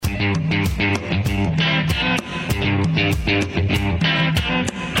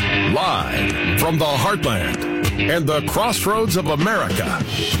Live from the heartland and the crossroads of America,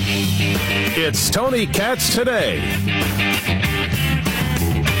 it's Tony Katz Today.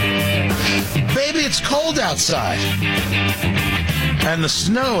 Baby, it's cold outside. And the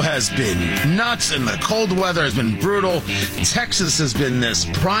snow has been nuts, and the cold weather has been brutal. Texas has been this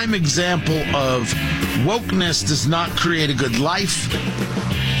prime example of wokeness does not create a good life.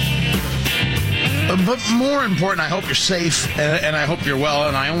 But more important, I hope you're safe, and I hope you're well,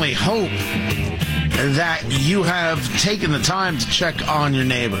 and I only hope that you have taken the time to check on your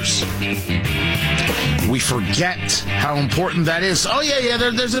neighbors. We forget how important that is. Oh, yeah,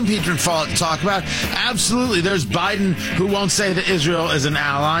 there's impeachment fallout to talk about. Absolutely. There's Biden, who won't say that Israel is an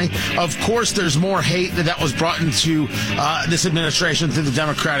ally. Of course, there's more hate that was brought into this administration through the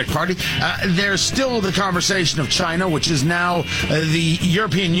Democratic Party. There's still the conversation of China, which is now the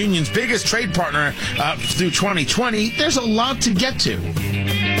European Union's biggest trade partner through 2020. There's a lot to get to.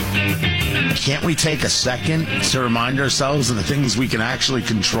 Can't we take a second to remind ourselves of the things we can actually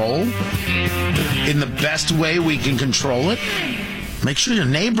control in the best way we can control it? Make sure your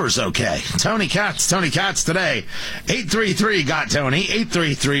neighbor's okay. Tony Katz Today. 833-GOT-TONY,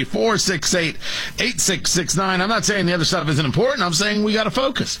 833-468-8669. I'm not saying the other stuff isn't important. I'm saying we got to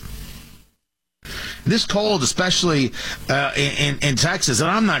focus. This cold, especially in Texas,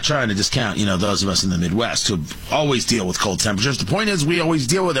 and I'm not trying to discount, those of us in the Midwest who always deal with cold temperatures. The point is we always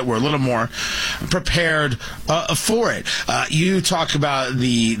deal with it. We're a little more prepared for it. You talk about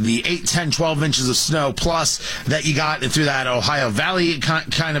the 8, 10, 12 inches of snow plus that you got through that Ohio Valley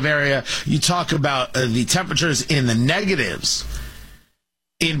kind of area. You talk about the temperatures in the negatives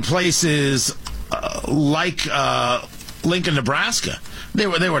in places like Lincoln, Nebraska. They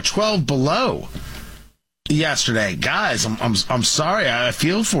were 12 below yesterday. Guys, I'm sorry. I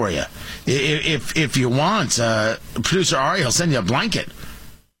feel for you. If you want, producer Ari, he'll send you a blanket.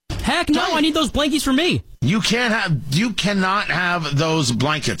 Heck no, I need those blankies for me. You cannot have those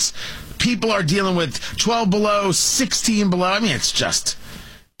blankets. People are dealing with 12 below, 16 below. I mean, it's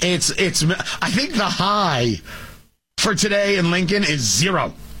I think the high for today in Lincoln is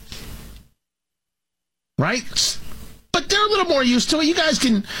 0. Right? But they're a little more used to it. You guys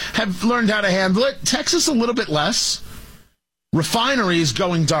can have learned how to handle it. Texas, a little bit less. Refineries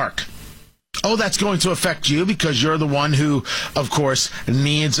going dark. Oh, that's going to affect you because you're the one who, of course,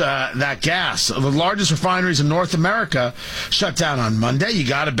 needs that gas. The largest refineries in North America shut down on Monday. You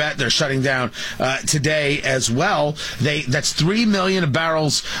got to bet they're shutting down today as well. That's 3 million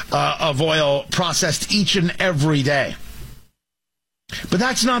barrels of oil processed each and every day. But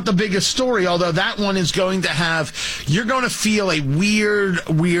that's not the biggest story, although that one is going to you're going to feel a weird,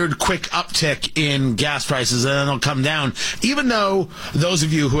 quick uptick in gas prices, and then they'll come down, even though those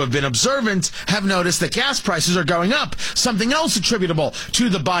of you who have been observant have noticed that gas prices are going up, something else attributable to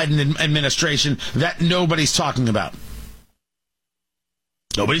the Biden administration that nobody's talking about.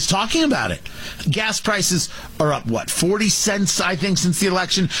 Nobody's talking about it. Gas prices are up, 40 cents, I think, since the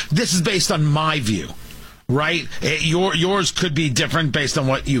election. This is based on my view. Right? Yours could be different based on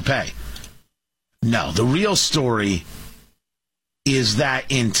what you pay. No, the real story is that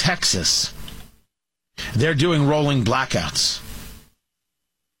in Texas, they're doing rolling blackouts.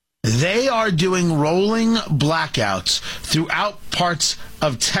 They are doing rolling blackouts throughout parts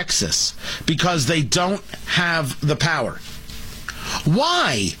of Texas because they don't have the power.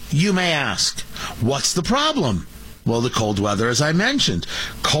 Why, you may ask? What's the problem? Well, the cold weather, as I mentioned.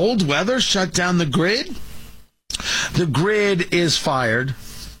 Cold weather shut down the grid. The grid is powered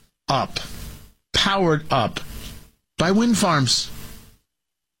up by wind farms.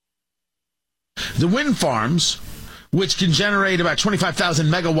 The wind farms, which can generate about 25,000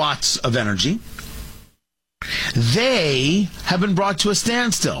 megawatts of energy, they have been brought to a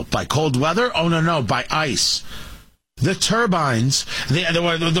standstill by cold weather. Oh, no, by ice. The turbines,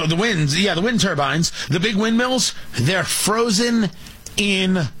 the winds, the wind turbines, the big windmills, they're frozen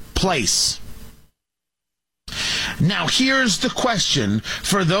in place. Now, here's the question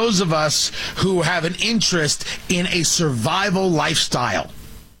for those of us who have an interest in a survival lifestyle.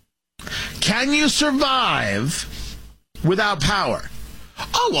 Can you survive without power?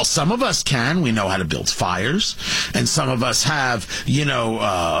 Oh, well, some of us can. We know how to build fires. And some of us have,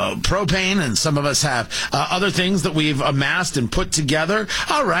 propane. And some of us have other things that we've amassed and put together.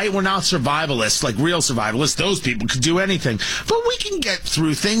 All right, we're not survivalists, like real survivalists. Those people could do anything. But we can get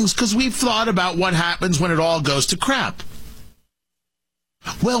through things because we've thought about what happens when it all goes to crap.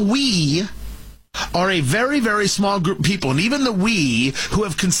 Well, we are a very, very small group of people. And even the we who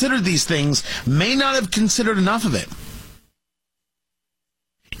have considered these things may not have considered enough of it.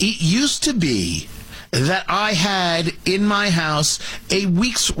 It used to be that I had in my house a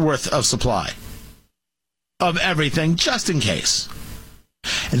week's worth of supply of everything, just in case.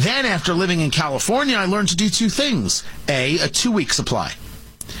 Then, after living in California, I learned to do two things. A 2-week supply.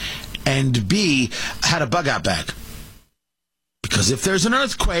 And B, had a bug-out bag. Because if there's an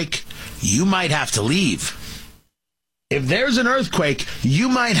earthquake, you might have to leave. If there's an earthquake, you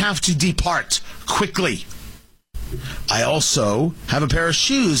might have to depart quickly. I also have a pair of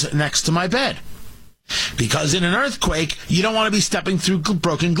shoes next to my bed. Because in an earthquake, you don't want to be stepping through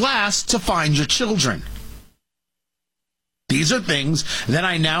broken glass to find your children. These are things that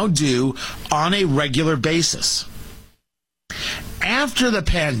I now do on a regular basis. After the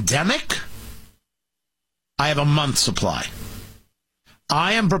pandemic, I have a month's supply.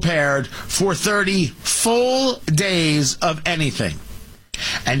 I am prepared for 30 full days of anything.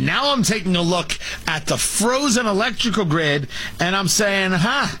 And now I'm taking a look at the frozen electrical grid, and I'm saying,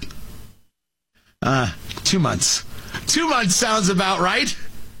 2 months. 2 months sounds about right.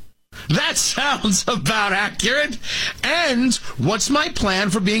 That sounds about accurate. And what's my plan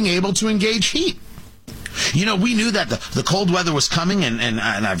for being able to engage heat? You know, we knew that the cold weather was coming, and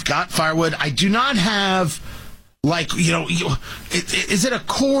I've got firewood. I do not have, is it a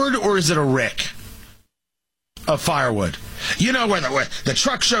cord or is it a rick of firewood? You know, where the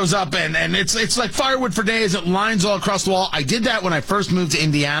truck shows up and it's like firewood for days. It lines all across the wall. I did that when I first moved to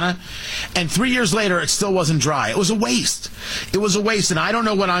Indiana, and 3 years later, it still wasn't dry. It was a waste. It was a waste, and I don't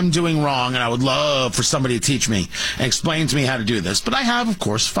know what I'm doing wrong, and I would love for somebody to teach me and explain to me how to do this. But I have, of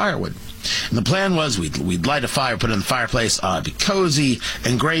course, firewood. And the plan was we'd light a fire, put it in the fireplace, it'd be cozy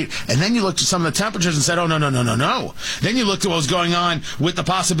and great. And then you looked at some of the temperatures and said, oh, no. Then you looked at what was going on with the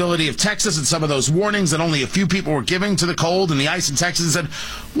possibility of Texas and some of those warnings that only a few people were giving to the cold and the ice in Texas, and said,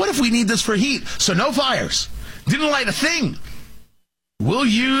 what if we need this for heat? So no fires. Didn't light a thing. We'll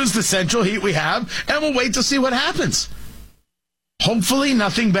use the central heat we have, and we'll wait to see what happens. Hopefully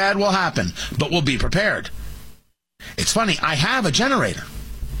nothing bad will happen, but we'll be prepared. It's funny, I have a generator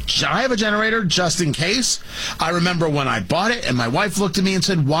just in case. I remember when I bought it, and my wife looked at me and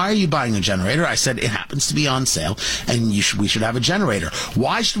said, why are you buying a generator? I said, it happens to be on sale, and we should have a generator.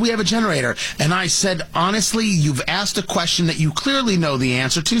 Why should we have a generator? And I said, honestly, you've asked a question that you clearly know the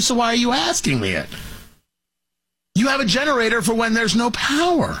answer to, so why are you asking me it? You have a generator for when there's no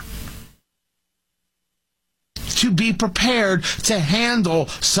power. To be prepared to handle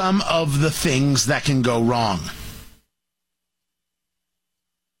some of the things that can go wrong.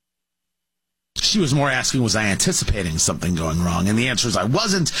 She was more asking, was I anticipating something going wrong? And the answer is I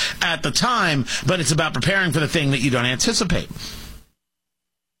wasn't at the time, but it's about preparing for the thing that you don't anticipate.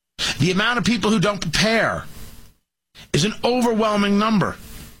 The amount of people who don't prepare is an overwhelming number.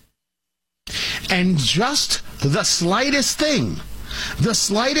 And just the slightest thing, the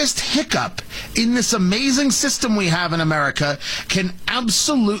slightest hiccup in this amazing system we have in America can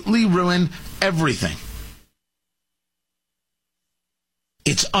absolutely ruin everything.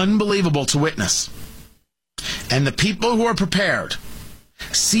 It's unbelievable to witness. And the people who are prepared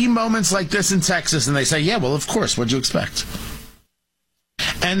see moments like this in Texas and they say, yeah, well, of course, what'd you expect?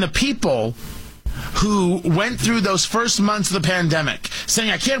 And the people who went through those first months of the pandemic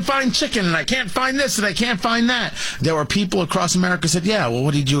saying, I can't find chicken and I can't find this and I can't find that. There were people across America who said, yeah, well,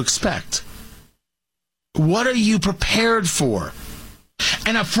 what did you expect? What are you prepared for?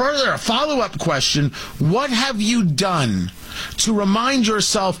 And a follow-up question, what have you done to remind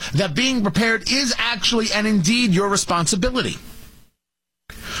yourself that being prepared is actually and indeed your responsibility?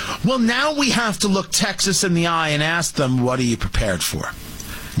 Well, now we have to look Texas in the eye and ask them, what are you prepared for?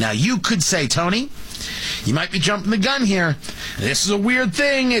 Now, you could say, Tony, you might be jumping the gun here. This is a weird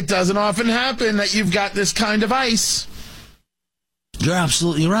thing. It doesn't often happen that you've got this kind of ice. You're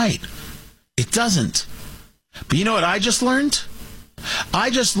absolutely right. It doesn't. But you know what I just learned? I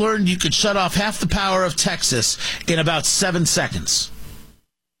just learned you could shut off half the power of Texas in about 7 seconds.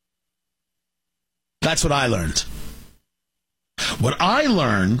 That's what I learned. What I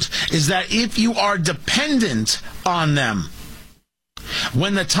learned is that if you are dependent on them,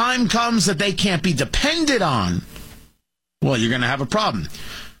 when the time comes that they can't be depended on, well, you're going to have a problem.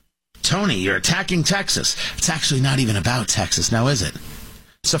 Tony, you're attacking Texas. It's actually not even about Texas now, is it?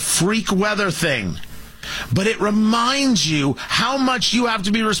 It's a freak weather thing. But it reminds you how much you have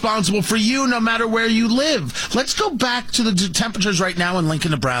to be responsible for you no matter where you live. Let's go back to the temperatures right now in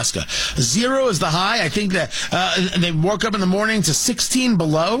Lincoln, Nebraska. 0 is the high. I think that they woke up in the morning to 16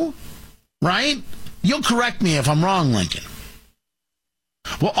 below, right? You'll correct me if I'm wrong, Lincoln.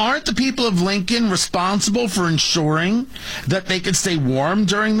 Well, aren't the people of Lincoln responsible for ensuring that they can stay warm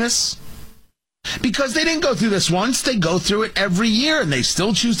during this? Because they didn't go through this once, they go through it every year, and they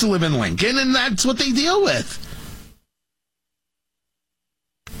still choose to live in Lincoln, and that's what they deal with.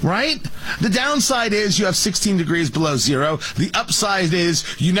 Right? The downside is you have 16 degrees below zero. The upside is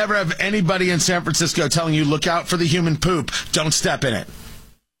you never have anybody in San Francisco telling you, look out for the human poop. Don't step in it.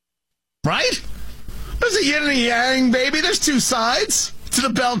 Right? There's a yin and a yang, baby. There's two sides to the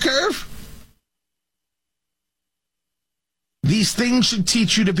bell curve. These things should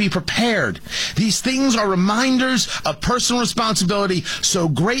teach you to be prepared. These things are reminders of personal responsibility, so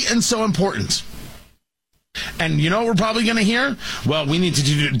great and so important. And you know what we're probably going to hear? Well, we need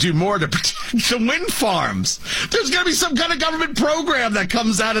to do more to protect the wind farms. There's going to be some kind of government program that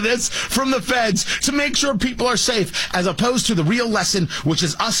comes out of this from the feds to make sure people are safe, as opposed to the real lesson, which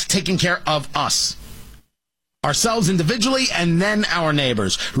is us taking care of us. Ourselves individually, and then our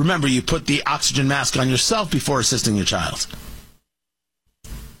neighbors. Remember, you put the oxygen mask on yourself before assisting your child.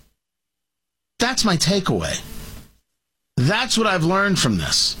 That's my takeaway. That's what I've learned from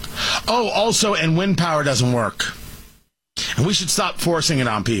this. Oh, also, and wind power doesn't work. And we should stop forcing it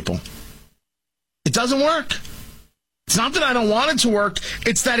on people. It doesn't work. It's not that I don't want it to work,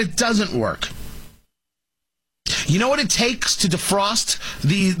 it's that it doesn't work. You know what it takes to defrost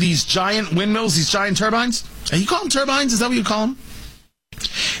these giant windmills, these giant turbines? You call them turbines? Is that what you call them?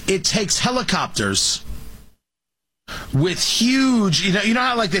 It takes helicopters with huge, you know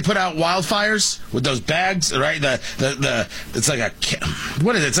how like they put out wildfires with those bags, right? It's like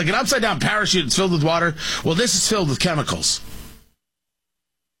what is it? It's like an upside down parachute. It's filled with water. Well, this is filled with chemicals.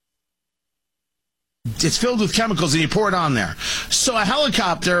 It's filled with chemicals, and you pour it on there. So a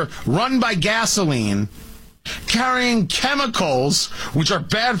helicopter run by gasoline, carrying chemicals which are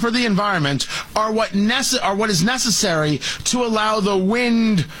bad for the environment, are what is necessary to allow the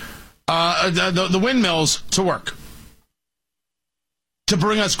the windmills to work, to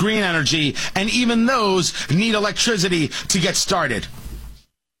bring us green energy, and even those need electricity to get started.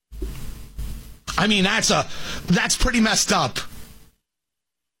 I mean, that's pretty messed up.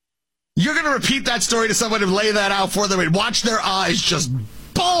 You're going to repeat that story to someone and lay that out for them and watch their eyes just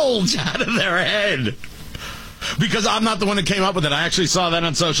bulge out of their head. Because I'm not the one who came up with it. I actually saw that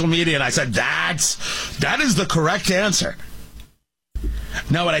on social media, and I said, that is the correct answer.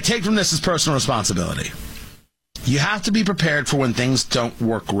 No, what I take from this is personal responsibility. You have to be prepared for when things don't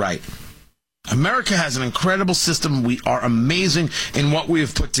work right. America has an incredible system. We are amazing in what we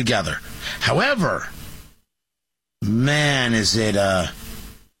have put together. However, man, is it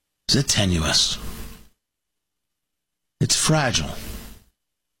tenuous. It's fragile.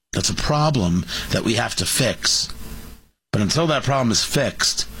 That's a problem that we have to fix. But until that problem is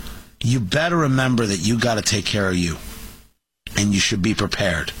fixed, you better remember that you got to take care of you. And you should be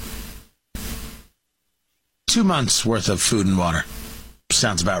prepared. 2 months worth of food and water.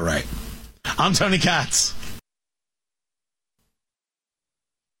 Sounds about right. I'm Tony Katz.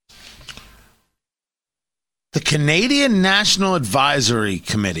 The Canadian National Advisory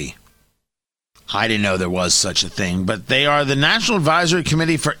Committee. I didn't know there was such a thing, but they are the National Advisory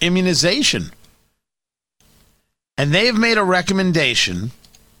Committee for Immunization. And they've made a recommendation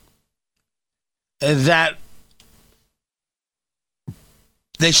that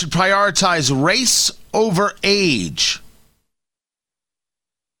they should prioritize race over age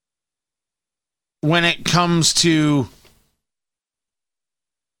when it comes to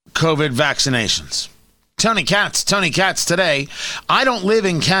COVID vaccinations. Tony Katz today. I don't live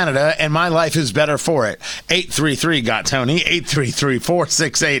in Canada, and my life is better for it. 833-GOT-TONY,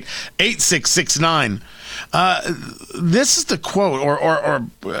 833-468-8669. This is the quote, or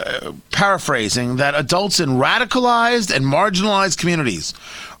paraphrasing, that adults in radicalized and marginalized communities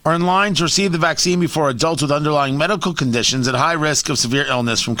are in line to receive the vaccine before adults with underlying medical conditions at high risk of severe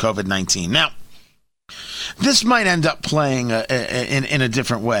illness from COVID-19. Now, this might end up playing in a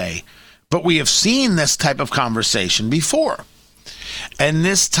different way, but we have seen this type of conversation before. And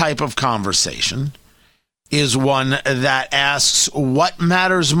this type of conversation is one that asks, what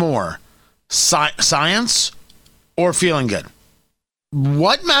matters more, science or feeling good?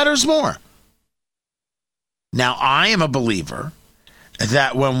 What matters more? Now, I am a believer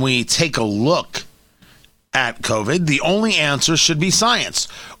that when we take a look at COVID, the only answer should be science.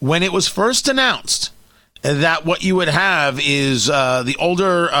 When it was first announced that what you would have is the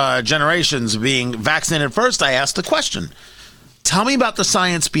older generations being vaccinated first, I asked the question, tell me about the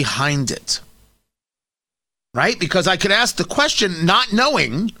science behind it. Right? Because I could ask the question not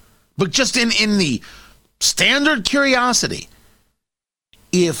knowing, but just in the standard curiosity.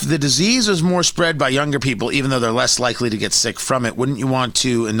 If the disease is more spread by younger people, even though they're less likely to get sick from it, wouldn't you want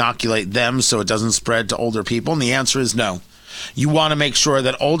to inoculate them so it doesn't spread to older people? And the answer is no. You want to make sure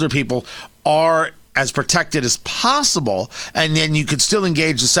that older people are as protected as possible, and then you could still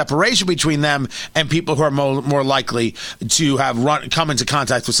engage the separation between them and people who are more likely to have come into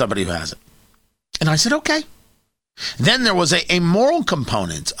contact with somebody who has it. And I said, okay. Then there was a moral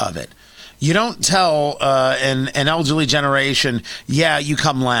component of it. You don't tell an elderly generation, yeah, you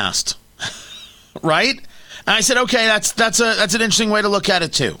come last, right? And I said, okay, that's an interesting way to look at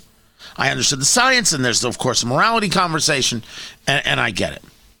it too. I understood the science, and there's of course a morality conversation, and I get it.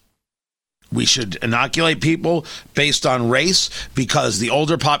 We should inoculate people based on race because the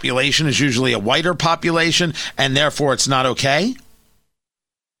older population is usually a whiter population, and therefore it's not okay.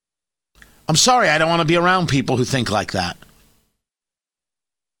 I'm sorry, I don't want to be around people who think like that.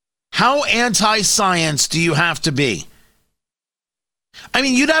 How anti-science do you have to be? I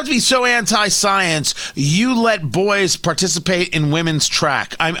mean, you'd have to be so anti-science, you let boys participate in women's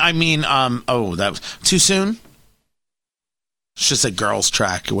track. I mean, that was too soon? It's just a girls'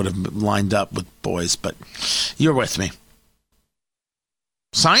 track. It would have lined up with boys, but you're with me.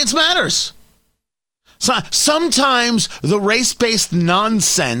 Science matters. So, sometimes the race-based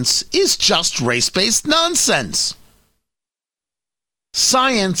nonsense is just race-based nonsense.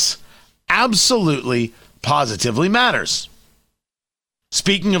 Science absolutely, positively matters.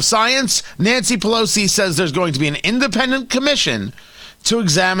 Speaking of science, Nancy Pelosi says there's going to be an independent commission to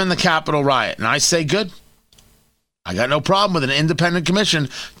examine the Capitol riot. And I say good. I got no problem with an independent commission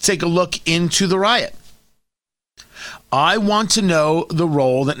to take a look into the riot. I want to know the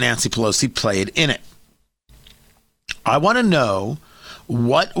role that Nancy Pelosi played in it. I want to know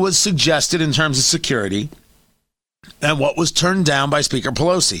what was suggested in terms of security and what was turned down by Speaker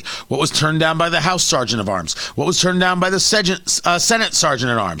Pelosi, what was turned down by the House Sergeant of Arms, what was turned down by the Senate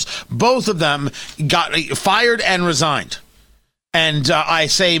Sergeant at Arms. Both of them got fired and resigned. And I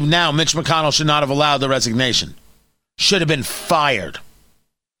say now Mitch McConnell should not have allowed the resignation. Should have been fired.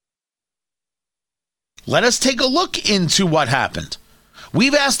 Let us take a look into what happened.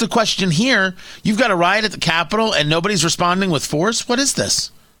 We've asked the question here. You've got a riot at the Capitol and nobody's responding with force? What is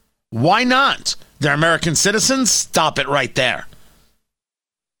this? Why not? They're American citizens? Stop it right there.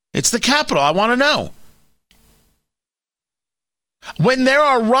 It's the Capitol. I want to know. When there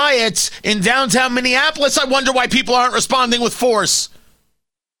are riots in downtown Minneapolis, I wonder why people aren't responding with force.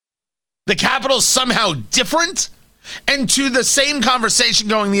 The Capitol's somehow different? And to the same conversation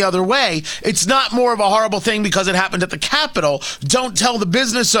going the other way, it's not more of a horrible thing because it happened at the Capitol. Don't tell the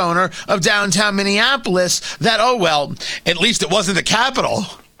business owner of downtown Minneapolis that, oh, well, at least it wasn't the Capitol.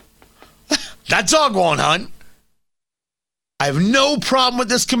 That dog won't hunt. I have no problem with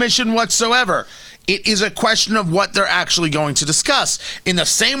this commission whatsoever. It is a question of what they're actually going to discuss. In the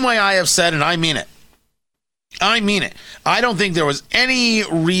same way I have said, and I mean it. I mean it. I don't think there was any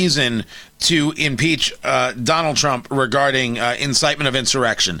reason to impeach Donald Trump regarding incitement of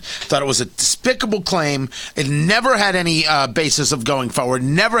insurrection. Thought it was a despicable claim. It never had any basis of going forward,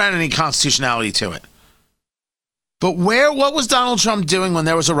 never had any constitutionality to it. But what was Donald Trump doing when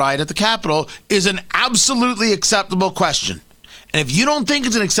there was a riot at the Capitol is an absolutely acceptable question. And if you don't think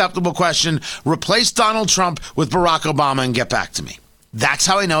it's an acceptable question, replace Donald Trump with Barack Obama and get back to me. That's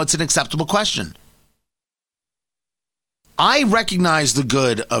how I know it's an acceptable question. I recognize the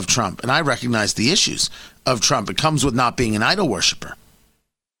good of Trump, and I recognize the issues of Trump. It comes with not being an idol worshiper.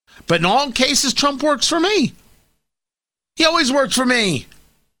 But in all cases, Trump works for me. He always worked for me.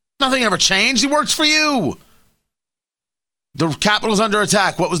 Nothing ever changed. He works for you. The Capitol's under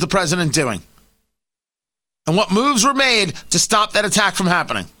attack. What was the president doing? And what moves were made to stop that attack from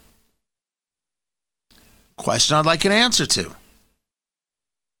happening? Question I'd like an answer to.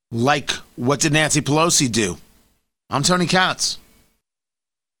 Like, what did Nancy Pelosi do? I'm Tony Katz.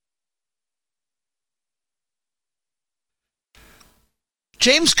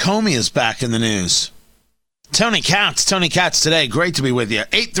 James Comey is back in the news. Tony Katz today. Great to be with you.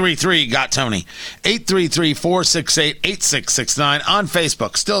 833-GOT-TONY. 833-468-8669 on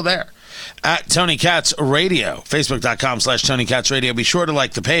Facebook. Still there. At Tony Katz Radio. Facebook.com/Tony Katz Radio. Be sure to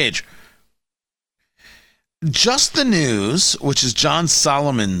like the page. Just the News, which is John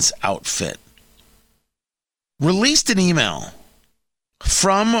Solomon's outfit, released an email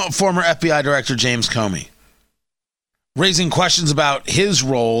from former FBI Director James Comey, raising questions about his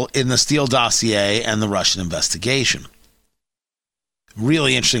role in the Steele dossier and the Russian investigation.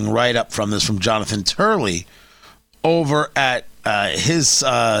 Really interesting write-up from this from Jonathan Turley over at his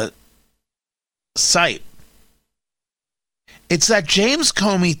site. It's that James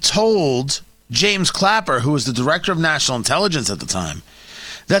Comey told James Clapper, who was the Director of National Intelligence at the time,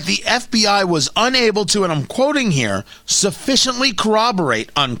 that the FBI was unable to, and I'm quoting here, sufficiently corroborate,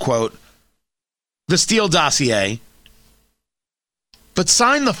 unquote, the Steele dossier but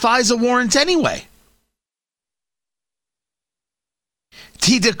signed the FISA warrant anyway.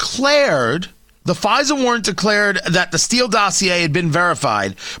 The FISA warrant declared that the Steele dossier had been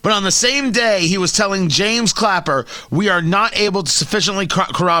verified, but on the same day, he was telling James Clapper, we are not able to sufficiently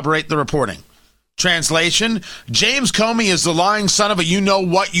corroborate the reporting. Translation, James Comey is the lying son of a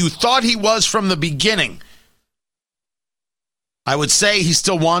you-know-what you thought he was from the beginning. I would say he's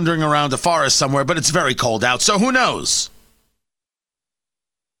still wandering around a forest somewhere, but it's very cold out, so who knows?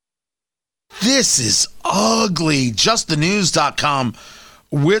 This is ugly. JustTheNews.com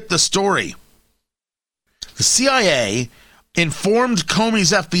with the story. The CIA informed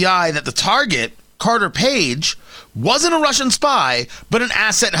Comey's FBI that the target, Carter Page, wasn't a Russian spy, but an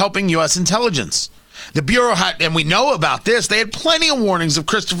asset helping U.S. intelligence. The Bureau had, and we know about this, they had plenty of warnings of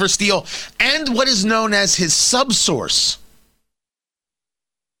Christopher Steele and what is known as his subsource,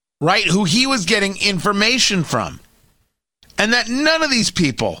 right, who he was getting information from, and that none of these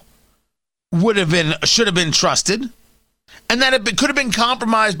people should have been trusted, and that it could have been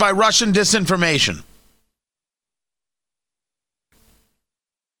compromised by Russian disinformation.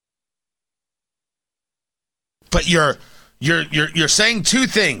 But you're saying two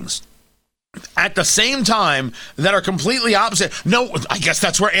things at the same time that are completely opposite. No, I guess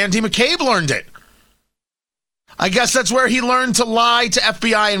that's where Andy McCabe learned it. I guess that's where he learned to lie to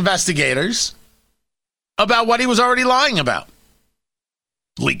FBI investigators about what he was already lying about.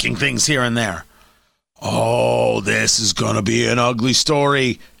 Leaking things here and there. Oh, this is going to be an ugly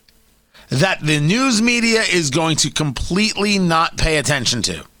story that the news media is going to completely not pay attention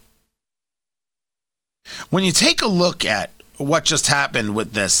to. When you take a look at what just happened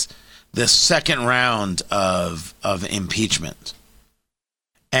with this second round of impeachment,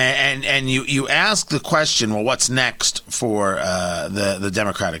 and you ask the question, well, what's next for the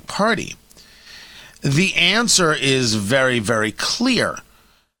Democratic Party? The answer is very, very clear.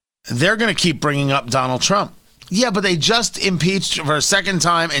 They're going to keep bringing up Donald Trump. Yeah, but they just impeached for a second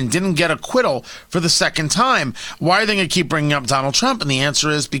time and didn't get acquittal for the second time. Why are they going to keep bringing up Donald Trump? And the answer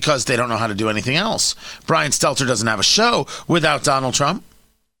is because they don't know how to do anything else. Brian Stelter doesn't have a show without Donald Trump.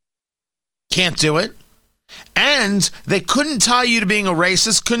 Can't do it. And they couldn't tie you to being a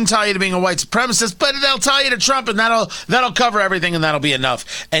racist, couldn't tie you to being a white supremacist, but they'll tie you to Trump, and that'll cover everything, and that'll be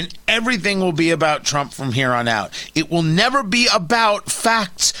enough. And everything will be about Trump from here on out. It will never be about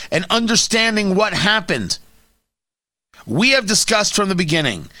facts and understanding what happened. We have discussed from the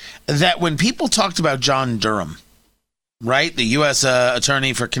beginning that when people talked about John Durham, right, the U.S.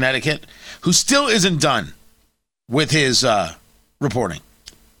 attorney for Connecticut, who still isn't done with his reporting,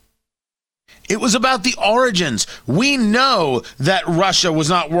 it was about the origins. We know that Russia was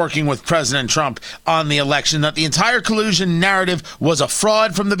not working with President Trump on the election, that the entire collusion narrative was a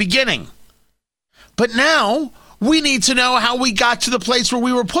fraud from the beginning. But now we need to know how we got to the place where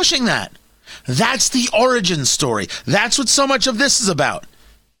we were pushing that. That's the origin story. That's what so much of this is about.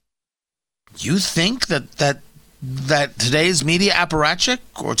 You think that today's media apparatchik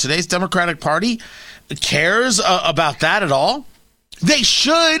or today's Democratic Party cares about that at all? They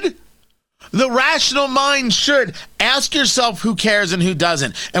should. The rational mind should. Ask yourself who cares and who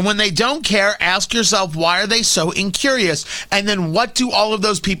doesn't. And when they don't care, ask yourself, why are they so incurious? And then what do all of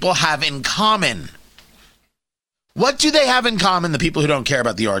those people have in common? What do they have in common, the people who don't care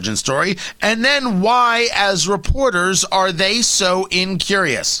about the origin story? And then why, as reporters, are they so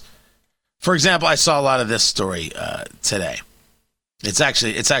incurious? For example, I saw a lot of this story today. It's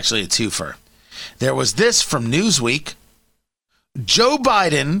actually a twofer. There was this from Newsweek. Joe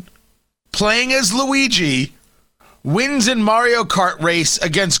Biden, playing as Luigi, wins in Mario Kart race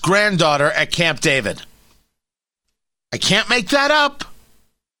against granddaughter at Camp David. I can't make that up.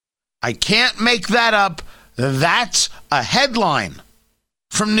 That's a headline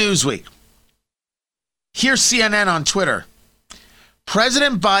from Newsweek. Here's CNN on Twitter.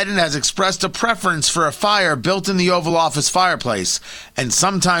 President Biden has expressed a preference for a fire built in the Oval Office fireplace and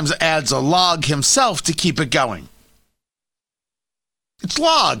sometimes adds a log himself to keep it going. It's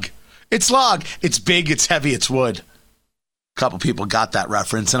log. It's big, it's heavy, it's wood. A couple people got that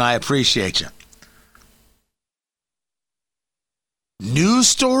reference, and I appreciate you. News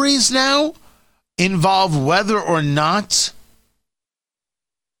stories now involve whether or not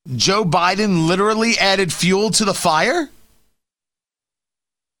Joe Biden literally added fuel to the fire?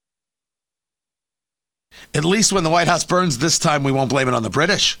 At least when the White House burns this time, we won't blame it on the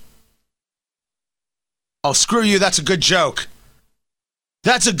British. Oh, screw you, that's a good joke.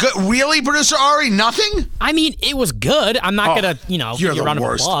 That's a good... Really, Producer Ari? Nothing? I mean, it was good. I'm not going to, you're the round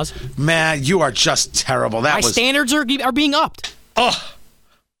worst. Of applause. Man, you are just terrible. My standards are being upped.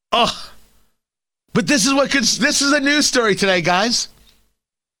 But this is a news story today, guys.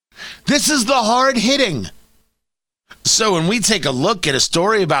 This is the hard hitting. So when we take a look at a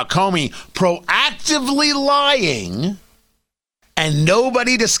story about Comey proactively lying and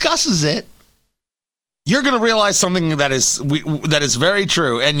nobody discusses it, you're going to realize something that is very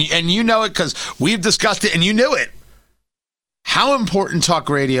true. And you know it because we've discussed it and you knew it. How important talk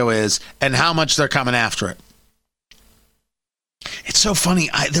radio is and how much they're coming after it. It's so funny.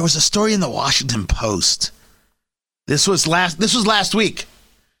 There was a story in the Washington Post. This was last week.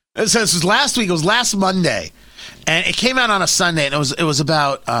 This was last week. It was last Monday. And it came out on a Sunday, and it was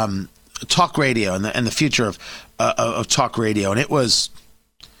about talk radio and the future of talk radio, and it was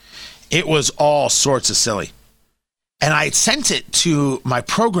all sorts of silly. And I sent it to my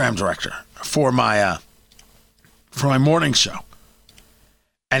program director for my morning show,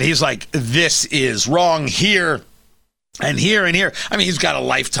 and he's like, "This is wrong here." And here and here. I mean, he's got a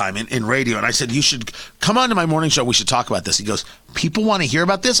lifetime in radio. And I said, you should come on to my morning show. We should talk about this. He goes, people want to hear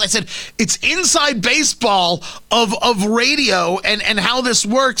about this? I said, it's inside baseball of radio and how this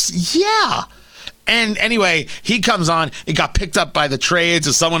works. Yeah. And anyway, he comes on. It got picked up by the trades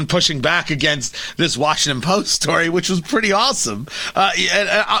as someone pushing back against this Washington Post story, which was pretty awesome.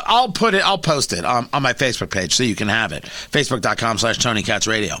 I'll post it on my Facebook page so you can have it. Facebook.com/Tony Katz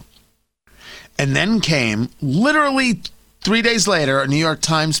Radio. And then came, literally 3 days later, a New York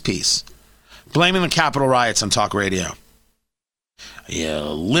Times piece blaming the Capitol riots on talk radio. Yeah,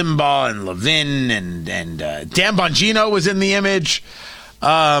 Limbaugh and Levin and Dan Bongino was in the image.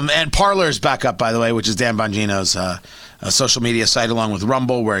 And Parler's back up, by the way, which is Dan Bongino's social media site along with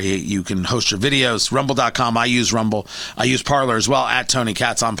Rumble, where you can host your videos. Rumble.com. I use Rumble. I use Parler as well, at Tony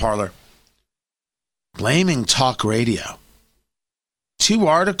Katz on Parler. Blaming talk radio. 2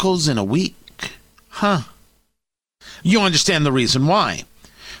 articles in a week. Huh. You understand the reason why.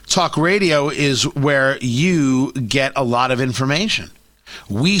 Talk radio is where you get a lot of information.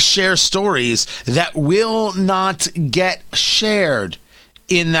 We share stories that will not get shared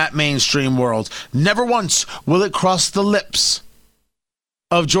in that mainstream world. Never once will it cross the lips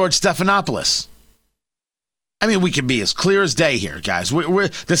of George Stephanopoulos. I mean, we can be as clear as day here, guys.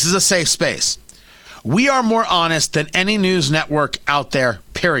 This is a safe space. We are more honest than any news network out there,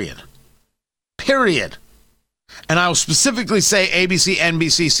 period. Period. And I will specifically say ABC,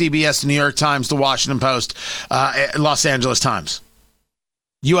 NBC, CBS, New York Times, The Washington Post, Los Angeles Times,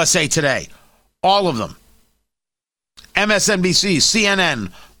 USA Today, all of them. MSNBC,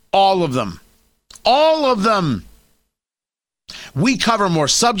 CNN, all of them. All of them. We cover more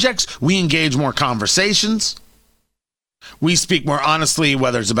subjects. We engage more conversations. We speak more honestly,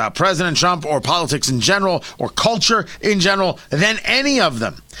 whether it's about President Trump or politics in general or culture in general, than any of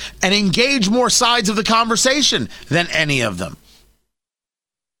them, and engage more sides of the conversation than any of them.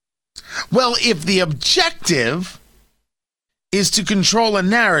 Well, if the objective is to control a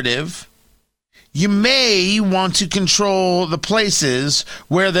narrative, you may want to control the places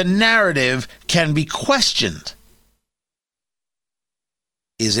where the narrative can be questioned.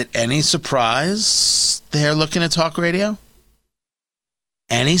 Is it any surprise they're looking at talk radio?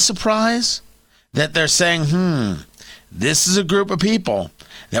 Any surprise that they're saying, this is a group of people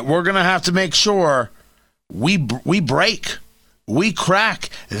that we're going to have to make sure we break, we crack.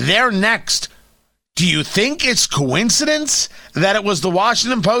 They're next. Do you think it's coincidence that it was the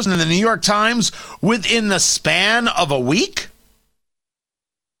Washington Post and the New York Times within the span of a week?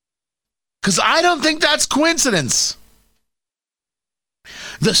 Because I don't think that's coincidence.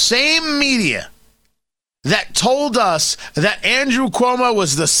 The same media that told us that Andrew Cuomo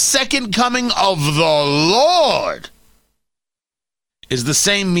was the second coming of the Lord is the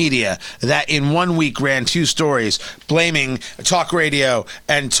same media that in 1 week ran 2 stories blaming talk radio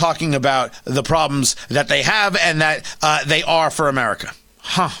and talking about the problems that they have and that they are for America.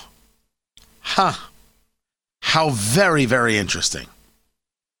 How very, very interesting.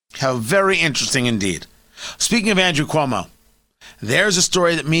 How very interesting indeed. Speaking of Andrew Cuomo, there's a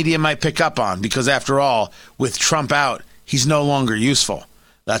story that media might pick up on because, after all, with Trump out, he's no longer useful.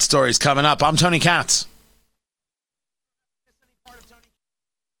 That story's coming up. I'm Tony Katz.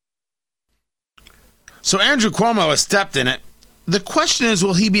 So Andrew Cuomo has stepped in it. The question is,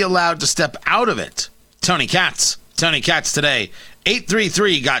 will he be allowed to step out of it? Tony Katz. Tony Katz today.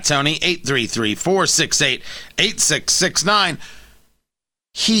 833-GOT-TONY. 833-468-8669.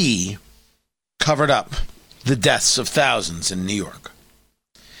 He covered up the deaths of thousands in New York.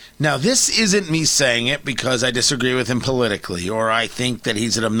 Now, this isn't me saying it because I disagree with him politically or I think that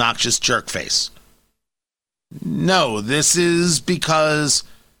he's an obnoxious jerkface. No, this is because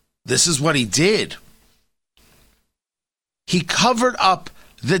this is what he did. He covered up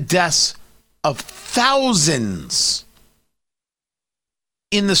the deaths of thousands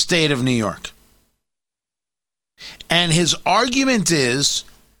in the state of New York. And his argument is,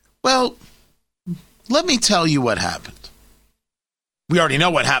 well, let me tell you what happened. We already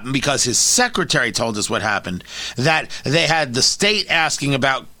know what happened because his secretary told us what happened, that they had the state asking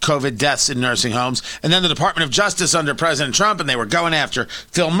about COVID deaths in nursing homes, and then the Department of Justice under President Trump, and they were going after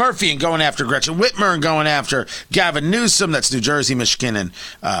Phil Murphy and going after Gretchen Whitmer and going after Gavin Newsom, that's New Jersey, Michigan, and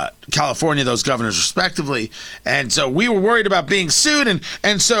California, those governors respectively. And so we were worried about being sued,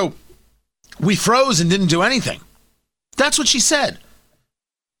 and so we froze and didn't do anything. That's what she said.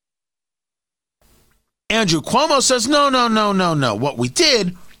 Andrew Cuomo says, no. What we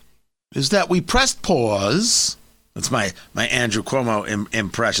did is that we pressed pause. That's my Andrew Cuomo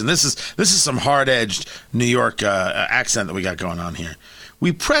impression. This is some hard-edged New York accent that we got going on here.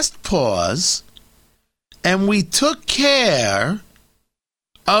 We pressed pause, and we took care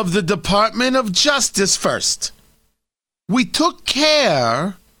of the Department of Justice first. We took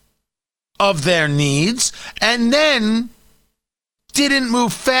care of their needs, and then didn't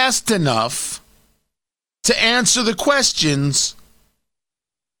move fast enough to answer the questions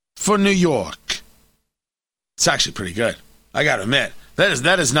for New York. It's actually pretty good. I got to admit,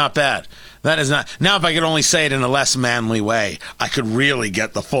 that is not bad. That is not. Now, if I could only say it in a less manly way, I could really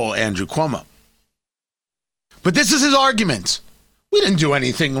get the full Andrew Cuomo. But this is his argument. We didn't do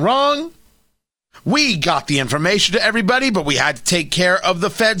anything wrong. We got the information to everybody, but we had to take care of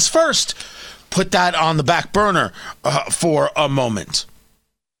the feds first. Put that on the back burner for a moment.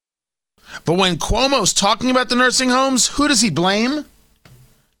 But when Cuomo's talking about the nursing homes, who does he blame?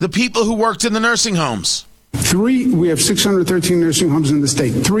 The people who worked in the nursing homes. We have 613 nursing homes in the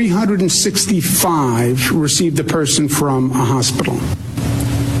state. 365 received a person from a hospital.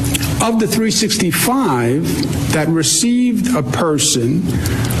 Of the 365 that received a person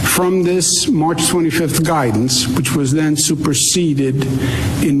from this March 25th guidance, which was then superseded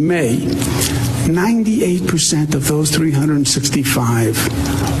in May, 98% of those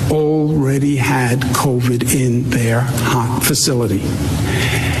 365 already had COVID in their facility.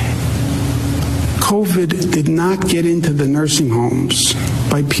 COVID did not get into the nursing homes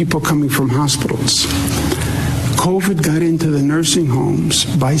by people coming from hospitals. COVID got into the nursing homes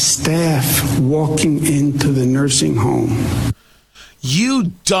by staff walking into the nursing home.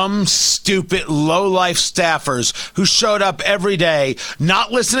 You dumb, stupid, low-life staffers who showed up every day,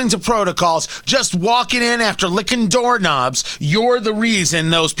 not listening to protocols, just walking in after licking doorknobs, you're the reason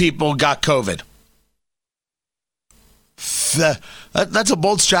those people got COVID. That's a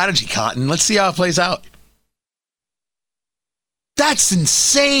bold strategy, Cotton. Let's see how it plays out. That's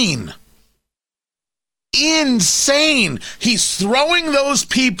insane. Insane. He's throwing those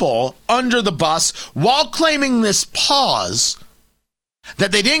people under the bus while claiming this pause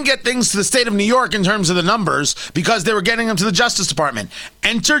that they didn't get things to the state of New York in terms of the numbers because they were getting them to the Justice Department.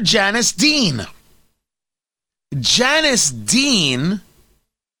 Enter Janice Dean. Janice Dean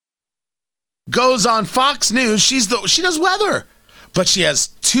goes on Fox News. She does weather, but she has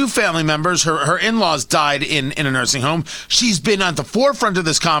two family members. Her in-laws died in a nursing home. She's been at the forefront of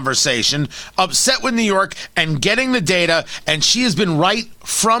this conversation, upset with New York and getting the data, and she has been right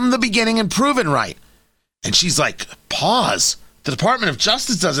from the beginning and proven right. And she's like, pause. The Department of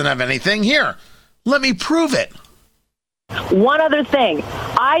Justice doesn't have anything here. Let me prove it. One other thing.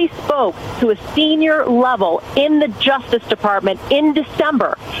 I spoke to a senior level in the Justice Department in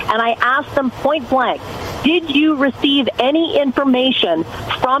December, and I asked them point blank, did you receive any information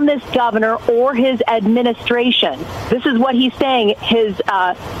from this governor or his administration? This is what he's saying. His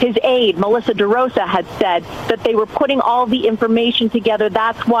aide, Melissa DeRosa, had said that they were putting all the information together.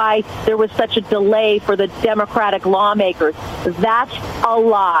 That's why there was such a delay for the Democratic lawmakers. That's a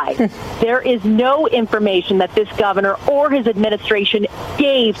lie. There is no information that this governor or his administration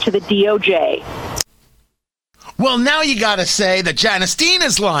gave to the DOJ. Well, now you got to say that Janice Dean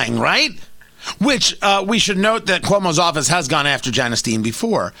is lying, right? Which we should note that Cuomo's office has gone after Janice Dean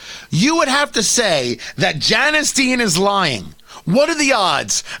before. You would have to say that Janice Dean is lying. What are the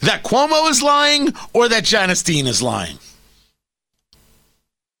odds that Cuomo is lying or that Janice Dean is lying?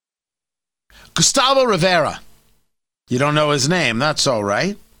 Gustavo Rivera. You don't know his name. That's all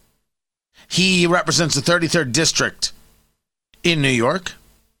right. He represents the 33rd District in New York.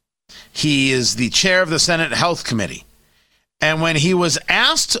 He is the chair of the Senate Health Committee. And when he was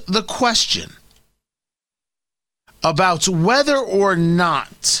asked the question about whether or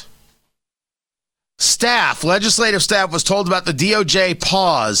not legislative staff was told about the DOJ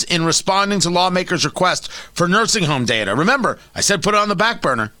pause in responding to lawmakers' request for nursing home data. Remember, I said put it on the back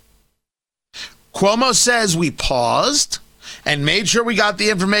burner. Cuomo says we paused and made sure we got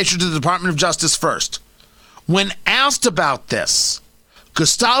the information to the Department of Justice first. When asked about this,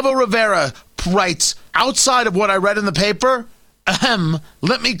 Gustavo Rivera writes, outside of what I read in the paper,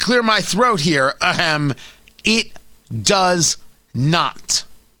 let me clear my throat here, it does not.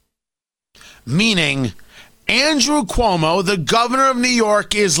 Meaning, Andrew Cuomo, the governor of New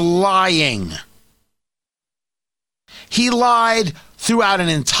York, is lying. He lied throughout an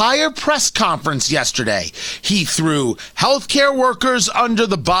entire press conference yesterday. He threw healthcare workers under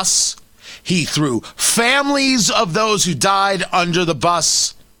the bus. He threw families of those who died under the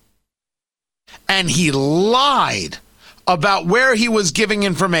bus. And he lied about where he was giving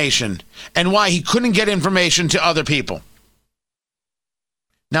information and why he couldn't get information to other people.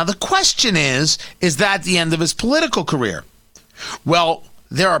 Now, the question is that the end of his political career? Well,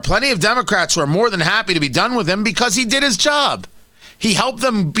 there are plenty of Democrats who are more than happy to be done with him because he did his job. He helped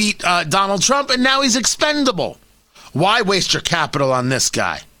them beat Donald Trump, and now he's expendable. Why waste your capital on this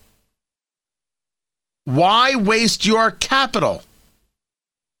guy? Why waste your capital?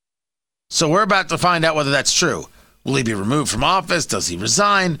 So we're about to find out whether that's true. Will he be removed from office? Does he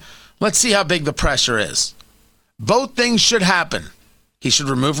resign? Let's see how big the pressure is. Both things should happen. He should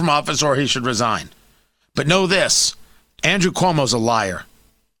remove from office or he should resign. But know this, Andrew Cuomo's a liar.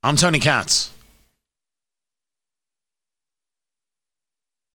 I'm Tony Katz.